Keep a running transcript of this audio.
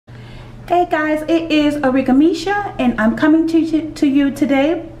Hey guys, it is Arickamisha and I'm coming to you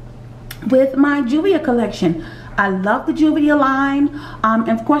today with my Juvia collection. I love the Juvia line, and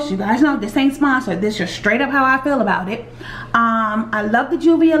of course you guys know this ain't sponsored. This is straight up how I feel about it. I love the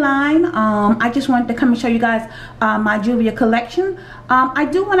Juvia line. I just wanted to come and show you guys my Juvia collection. I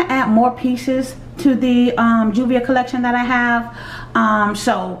do want to add more pieces to the Juvia collection that I have.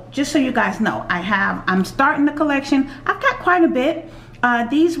 So just so you guys know, I'm starting the collection. I've got quite a bit.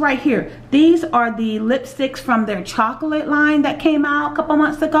 These right here, these are the lipsticks from their chocolate line that came out a couple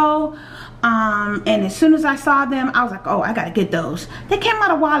months ago. And as soon as I saw them, I was like, oh, I gotta get those. They came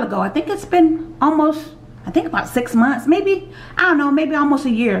out a while ago. I think it's been almost, about 6 months, maybe, I don't know, maybe almost a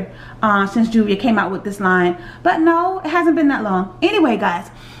year since Juvia came out with this line. But no, it hasn't been that long. Anyway,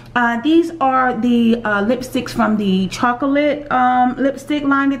 guys, these are the lipsticks from the chocolate lipstick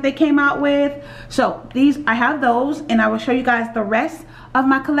line that they came out with. So these, I have those, and I will show you guys the rest of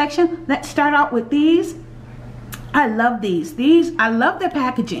my collection. Let's start out with these. I love these. I love their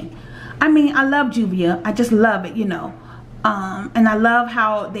packaging. I mean, I love Juvia. I just love it, you know. And I love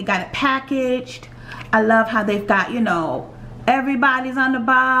how they got it packaged. I love how they've got, you know, everybody's on the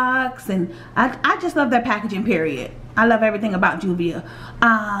box, and I just love their packaging, period. I love everything about Juvia.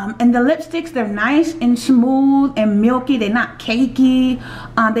 And the lipsticks, they're nice and smooth and milky. They're not cakey.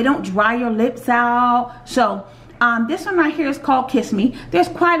 They don't dry your lips out. So this one right here is called Kiss Me. There's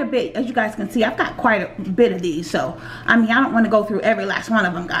quite a bit, as you guys can see. I've got quite a bit of these. So I mean, I don't want to go through every last one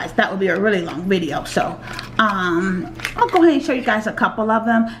of them, guys. That would be a really long video. So I'll go ahead and show you guys a couple of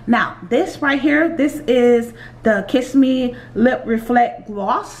them. Now this right here, this is the Kiss Me Lip Reflect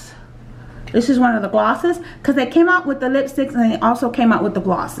Gloss. This is one of the glosses, because they came out with the lipsticks and they also came out with the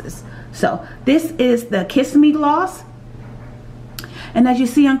glosses. So this is the Kiss Me gloss, and as you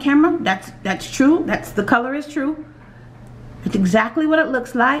see on camera, that's true. The color is true. It's exactly what it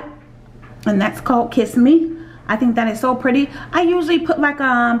looks like, and that's called Kiss Me. I think that is so pretty. I usually put like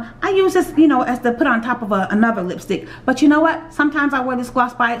I use this, you know, as to put on top of another lipstick. But you know what? Sometimes I wear this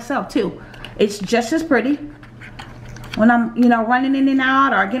gloss by itself too. It's just as pretty. When I'm, you know, running in and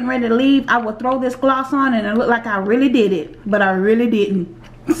out or getting ready to leave, I will throw this gloss on and it look like I really did it, but I really didn't.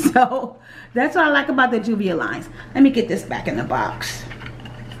 So that's what I like about the Juvia lines. Let me get this back in the box.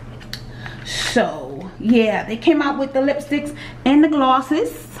 So yeah, they came out with the lipsticks and the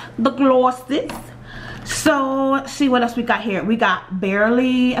glosses. So let's see what else we got here. We got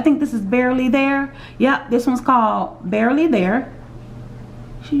Barely, I think this is Barely There. Yep, this one's called Barely There.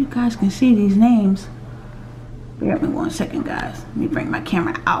 So you guys can see these names. Bear with me 1 second, guys. Let me bring my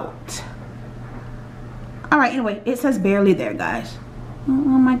camera out. Alright, anyway, it says Barely There, guys.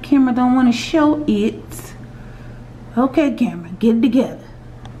 My camera don't want to show it. Okay, camera, get it together.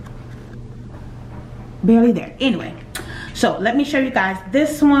 Barely There. Anyway, so let me show you guys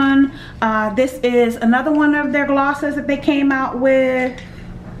this one. This is another one of their glosses that they came out with.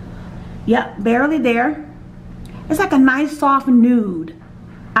 Yep, Barely There. It's like a nice soft nude.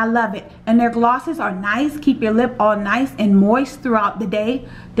 I love it. And their glosses are nice. Keep your lip all nice and moist throughout the day.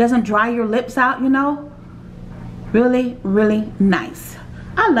 Doesn't dry your lips out, you know. Really, really nice.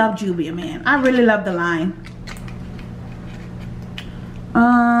 I love Juvia, man. I really love the line.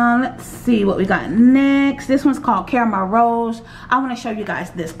 Let's see what we got next. This one's called Caramel Rose. I want to show you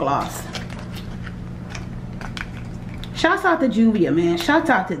guys this gloss. Shouts out to Juvia, man. Shouts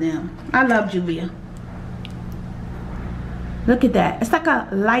out to them. I love Juvia. Look at that. It's like a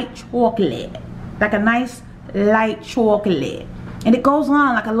light chocolate. Like a nice light chocolate. And it goes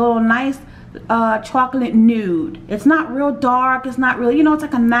on like a little nice chocolate nude. It's not real dark. It's not real, you know, it's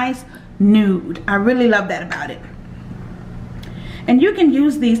like a nice nude. I really love that about it. And you can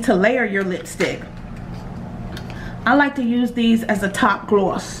use these to layer your lipstick. I like to use these as a top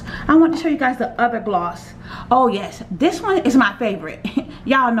gloss. I want to show you guys the other gloss. Oh yes, this one is my favorite.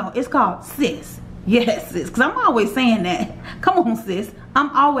 Y'all know, it's called Sis. Yes, sis, because I'm always saying that. Come on, sis. I'm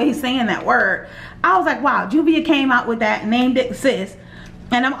always saying that word. I was like, wow, Juvia came out with that, named it Sis.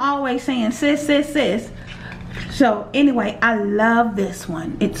 And I'm always saying sis, sis, sis. So anyway, I love this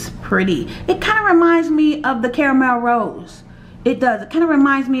one. It's pretty. It kind of reminds me of the Caramel Rose. It does. It kind of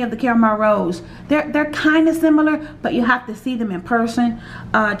reminds me of the Caramel Rose. They're kind of similar, but you have to see them in person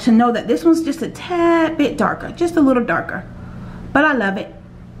to know that this one's just a tad bit darker. Just a little darker. But I love it.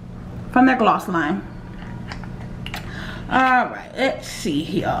 From their gloss line. Alright, let's see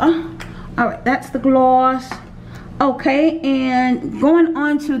here. Alright, that's the gloss. Okay, and going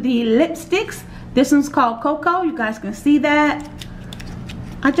on to the lipsticks. This one's called Cocoa. You guys can see that.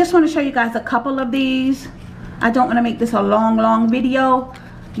 I just want to show you guys a couple of these. I don't want to make this a long video.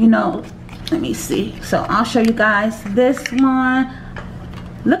 You know, let me see. So I'll show you guys this one.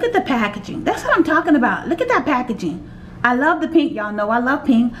 Look at the packaging. That's what I'm talking about. Look at that packaging. I love the pink. Y'all know I love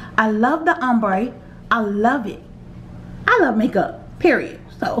pink. I love the ombre. I love it. I love makeup, period.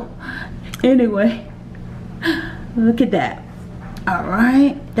 So, anyway, look at that. All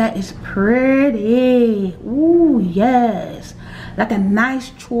right, that is pretty. Ooh, yes. Like a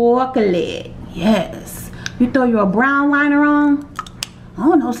nice chocolate. Yes. You throw your brown liner on. I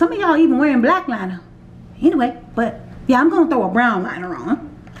don't know, some of y'all even wearing black liner. Anyway, but yeah, I'm gonna throw a brown liner on.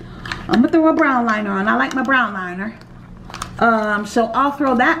 I'm gonna throw a brown liner on. I like my brown liner. So I'll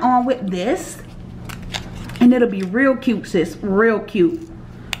throw that on with this. And it'll be real cute, sis. Real cute.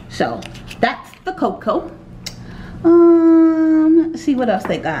 So that's the cocoa. Let's see what else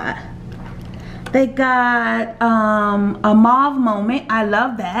they got. They got a mauve moment. I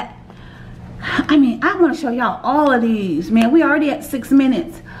love that. I mean, I want to show y'all all of these. Man, we already at 6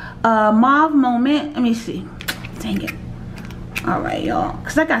 minutes. Mauve moment. Let me see. Dang it. Alright, y'all.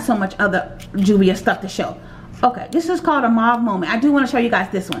 Because I got so much other Juvia stuff to show. Okay, this is called a mauve moment. I do want to show you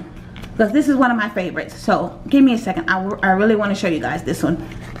guys this one. Because this is one of my favorites. So, give me a second. I really want to show you guys this one.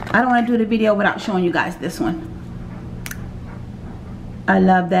 I don't want to do the video without showing you guys this one. I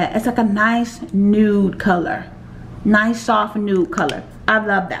love that. It's like a nice nude color. Nice soft nude color. I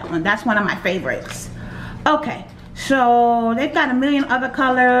love that one. That's one of my favorites. Okay, so they've got a million other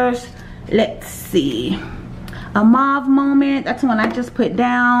colors. Let's see. A mauve moment. That's one I just put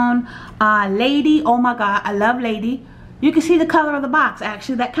down. Lady. Oh my god, I love Lady. You can see the color of the box.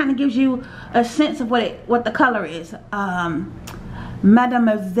 Actually, that kind of gives you a sense of what the color is.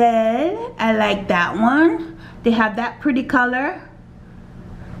 Mademoiselle. I like that one. They have that pretty color.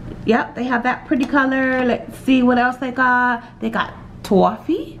 Yep, they have that pretty color. Let's see what else they got. They got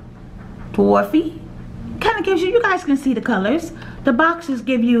Toffee. Toffee. Kind of gives you, you guys can see the colors. The boxes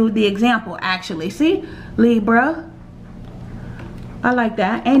give you the example, actually. See? Libra. I like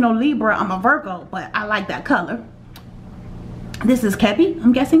that. Ain't no Libra, I'm a Virgo, but I like that color. This is Kebi,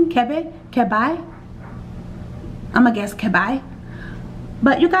 I'm guessing. Kebai. I'm gonna guess Kebai.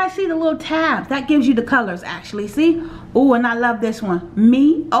 But you guys see the little tabs. That gives you the colors, actually. See? Oh, and I love this one.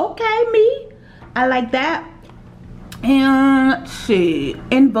 Me. Okay, me. I like that. And let's see.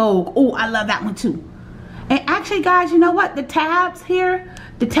 In Vogue. Oh, I love that one too. And actually, guys, you know what? The tabs here,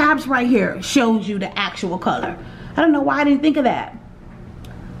 the tabs right here shows you the actual color. I don't know why I didn't think of that.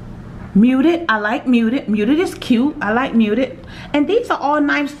 Muted. I like muted. Muted is cute. I like muted. And these are all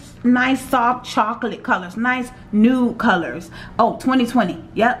nice soft chocolate colors. Nice nude colors. Oh, 2020.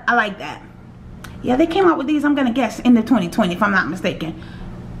 Yep, I like that. Yeah, they came out with these, I'm gonna guess, in the 2020 if I'm not mistaken.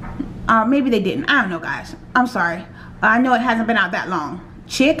 Maybe they didn't. I don't know, guys. I'm sorry. I know it hasn't been out that long.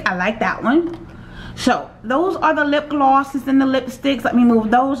 Chick, I like that one. So those are the lip glosses and the lipsticks. Let me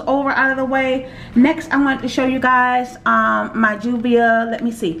move those over out of the way. Next, I wanted to show you guys my Juvia. Let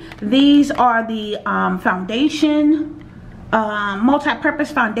me see. These are the foundation,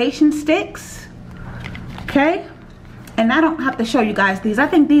 multi-purpose foundation sticks. Okay. And I don't have to show you guys these. I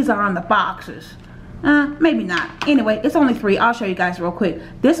think these are on the boxes. Maybe not. Anyway, it's only 3. I'll show you guys real quick.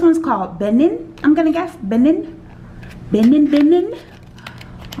 This one's called Benin. I'm gonna guess Benin. Benin.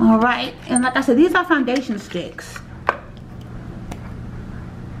 All right, and like I said, these are foundation sticks.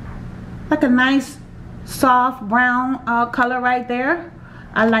 Like a nice soft brown color right there.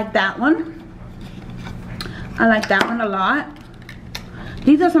 I like that one. I like that one a lot.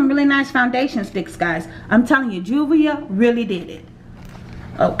 These are some really nice foundation sticks, guys. I'm telling you, Juvia really did it.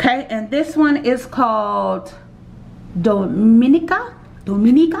 Okay, and this one is called Dominica.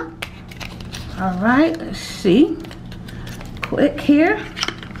 All right, let's see. Quick here.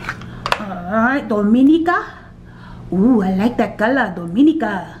 Alright, Dominica. Ooh, I like that color,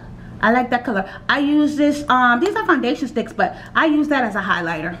 Dominica. I like that color. I use this, these are foundation sticks, but I use that as a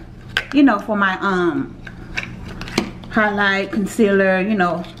highlighter. You know, for my, highlight, concealer, you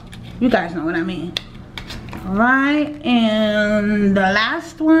know. You guys know what I mean. Alright, and the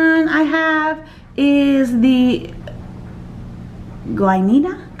last one I have is the Guinea.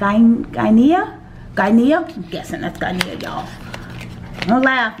 I'm guessing that's Guinea, y'all. Don't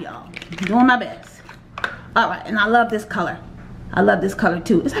laugh, y'all. I'm doing my best. Alright, and I love this color. I love this color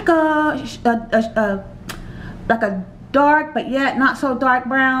too. It's like a dark but yet not so dark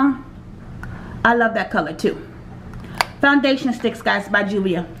brown. I love that color too. Foundation sticks, guys, by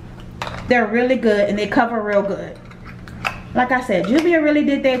Juvia. They're really good and they cover real good. Like I said, Juvia really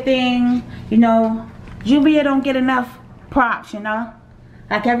did their thing. You know, Juvia don't get enough props, you know,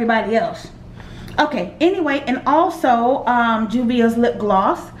 like everybody else. Okay, anyway, and also Juvia's lip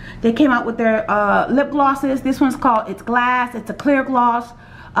gloss. They came out with their lip glosses. This one's called It's Glass. It's a clear gloss.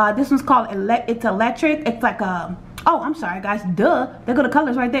 This one's called It's Electric. It's like a Oh, I'm sorry guys, duh, there go the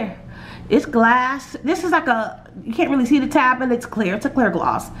colors right there. It's glass. This is like a, you can't really see the tab, but it's clear. It's a clear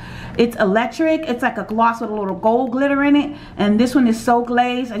gloss. It's electric. It's like a gloss with a little gold glitter in it. And this one is so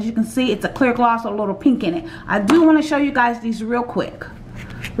glazed. As you can see, it's a clear gloss with a little pink in it. I do want to show you guys these real quick.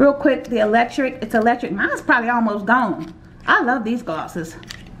 Real quick, the electric. It's electric. Mine's probably almost gone. I love these glosses.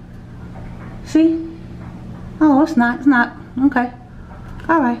 See? Oh, it's not. It's not. Okay.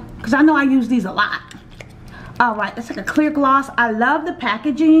 Alright. Because I know I use these a lot. Alright, it's like a clear gloss. I love the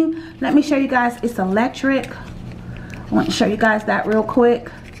packaging. Let me show you guys. It's electric. I want to show you guys that real quick.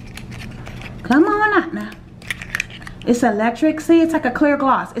 Come on out now. It's electric. See, it's like a clear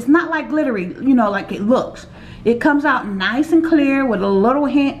gloss. It's not like glittery, you know, like it looks. It comes out nice and clear with a little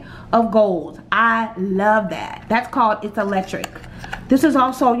hint of gold. I love that. That's called It's Electric. This is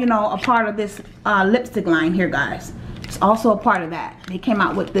also, you know, a part of this lipstick line here, guys. It's also a part of that. They came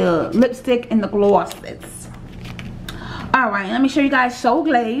out with the lipstick and the glosses. Alright, let me show you guys So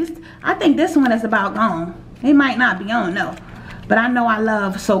Glazed. I think this one is about gone. It might not be on, no. But I know I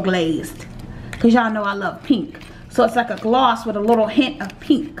love So Glazed. Because y'all know I love pink. So it's like a gloss with a little hint of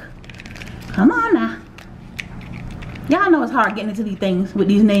pink. Come on now. Y'all know it's hard getting into these things with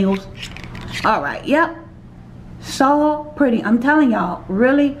these nails. Alright, yep. So pretty. I'm telling y'all,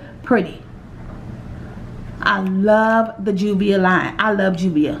 really pretty. I love the Juvia line. I love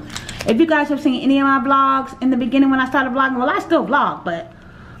Juvia. If you guys have seen any of my vlogs in the beginning when I started vlogging, well, I still vlog, but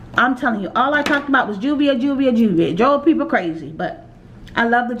I'm telling you, all I talked about was Juvia, Juvia, Juvia. It drove people crazy, but I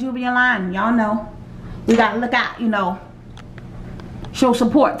love the Juvia line. Y'all know we gotta look out, you know, show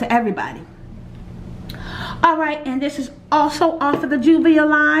support to everybody. Alright, and this is also off of the Juvia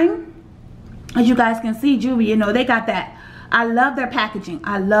line. As you guys can see, Juvia, you know, they got that. I love their packaging.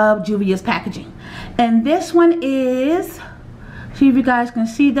 I love Juvia's packaging. And this one is, see if you guys can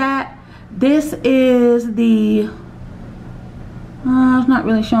see that. This is the, it's not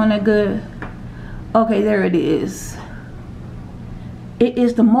really showing that good. Okay, there it is. It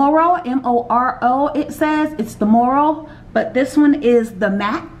is the Moro, M-O-R-O. It says it's the Moro, but this one is the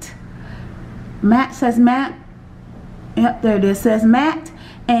matte. Matte says matte. Yep, there it is, says matte.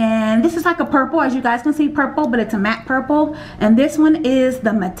 And this is like a purple, as you guys can see, purple, but it's a matte purple. And this one is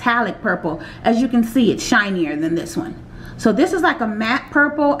the metallic purple. As you can see, it's shinier than this one. So this is like a matte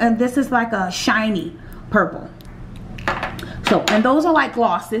purple, and this is like a shiny purple. So, and those are like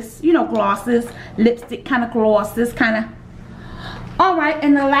glosses, you know, glosses, lipstick kind of glosses, kind of. Alright,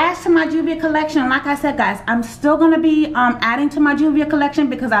 and the last of my Juvia collection, like I said, guys, I'm still going to be adding to my Juvia collection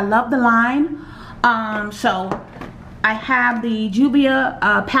because I love the line. So I have the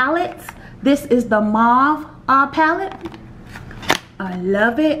Juvia palettes. This is the mauve palette. I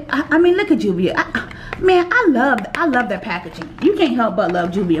love it. I mean, look at Juvia. Man, I love their packaging. You can't help but love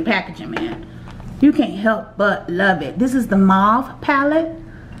Juvia packaging, man. You can't help but love it. This is the mauve palette.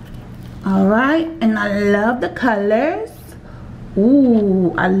 Alright, and I love the colors.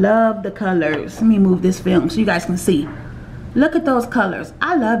 Ooh, I love the colors. Let me move this film so you guys can see. Look at those colors.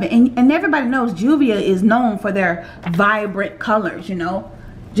 I love it. And everybody knows Juvia is known for their vibrant colors, you know.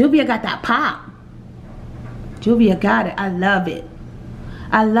 Juvia got that pop. Juvia got it. I love it.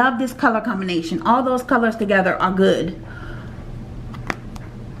 I love this color combination. All those colors together are good.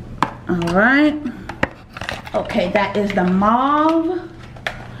 Alright. Okay, that is the mauve.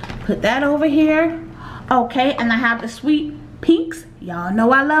 Put that over here. Okay, and I have the sweet pinks. Y'all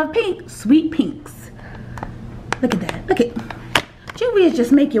know I love pink. Sweet pinks. Look at that. Look at Juvia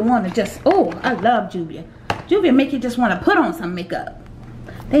just make you want to just, oh, I love Juvia. Juvia make you just want to put on some makeup.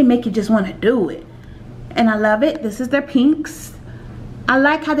 They make you just want to do it. And I love it. This is their pinks. I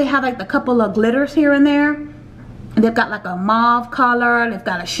like how they have like a couple of glitters here and there. And they've got like a mauve color. They've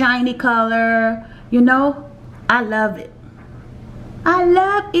got a shiny color. You know, I love it. I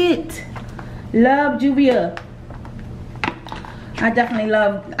love it. Love Juvia.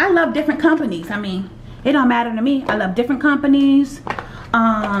 I love different companies. I mean, it don't matter to me. I love different companies.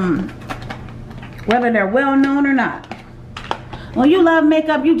 Whether they're well known or not. When you love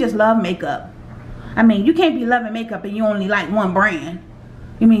makeup, you just love makeup. I mean, you can't be loving makeup and you only like one brand.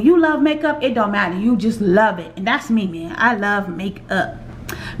 I mean, you love makeup, it don't matter. You just love it. And that's me, man. I love makeup.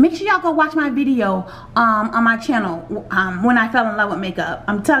 Make sure y'all go watch my video on my channel when I fell in love with makeup.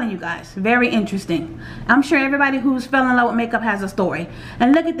 I'm telling you guys, very interesting. I'm sure everybody who's fell in love with makeup has a story.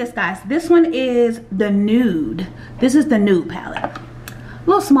 And look at this, guys. This one is the nude. This is the nude palette. A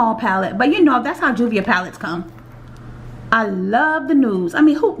little small palette, but you know, that's how Juvia palettes come. I love the nudes. I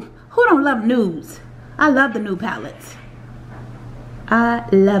mean, who don't love nudes? I love the nude palettes. I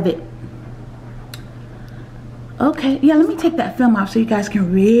love it. Okay, yeah, let me take that film off so you guys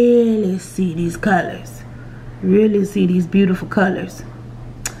can really see these colors. Really see these beautiful colors.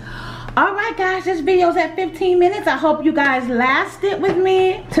 Alright guys, this video's at 15 minutes. I hope you guys lasted with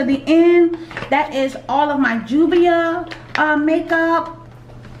me to the end. That is all of my Juvia makeup.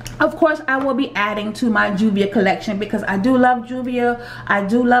 Of course, I will be adding to my Juvia collection because I do love Juvia. I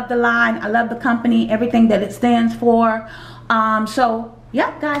do love the line. I love the company, everything that it stands for. So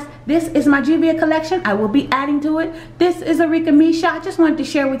yeah guys, this is my Juvia collection. I will be adding to it. This is Arickamisha. I just wanted to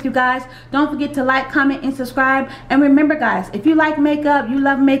share with you guys. Don't forget to like, comment, and subscribe. And remember guys, if you like makeup, you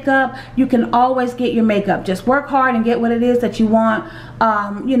love makeup, you can always get your makeup. Just work hard and get what it is that you want.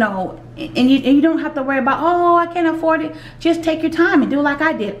 You know, and you don't have to worry about, oh, I can't afford it. Just take your time and do like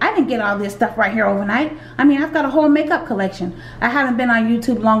I did. I didn't get all this stuff right here overnight. I mean, I've got a whole makeup collection. I haven't been on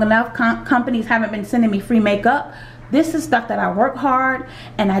YouTube long enough. Companies haven't been sending me free makeup. This is stuff that I work hard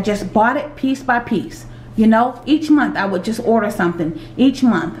and I just bought it piece by piece. You know, each month I would just order something. Each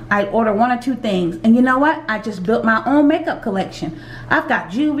month I'd order 1 or 2 things. And you know what? I just built my own makeup collection. I've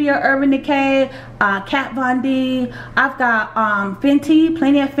got Juvia, Urban Decay, Kat Von D. I've got Fenty,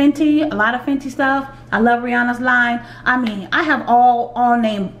 plenty of Fenty, a lot of Fenty stuff. I love Rihanna's line. I mean, I have all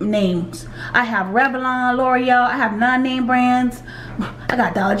names. I have Revlon, L'Oreal. I have non-name brands. I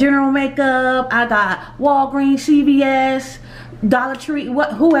got Dollar General makeup. I got Walgreens, CVS, Dollar Tree,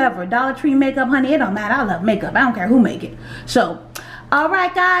 whoever. Dollar Tree makeup, honey, it don't matter. I love makeup. I don't care who make it. So, all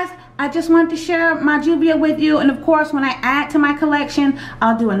right, guys. I just wanted to share my Juvia with you. And of course, when I add to my collection,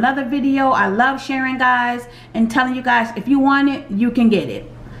 I'll do another video. I love sharing, guys, and telling you guys, if you want it, you can get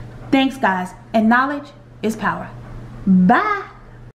it. Thanks, guys. And knowledge is power. Bye.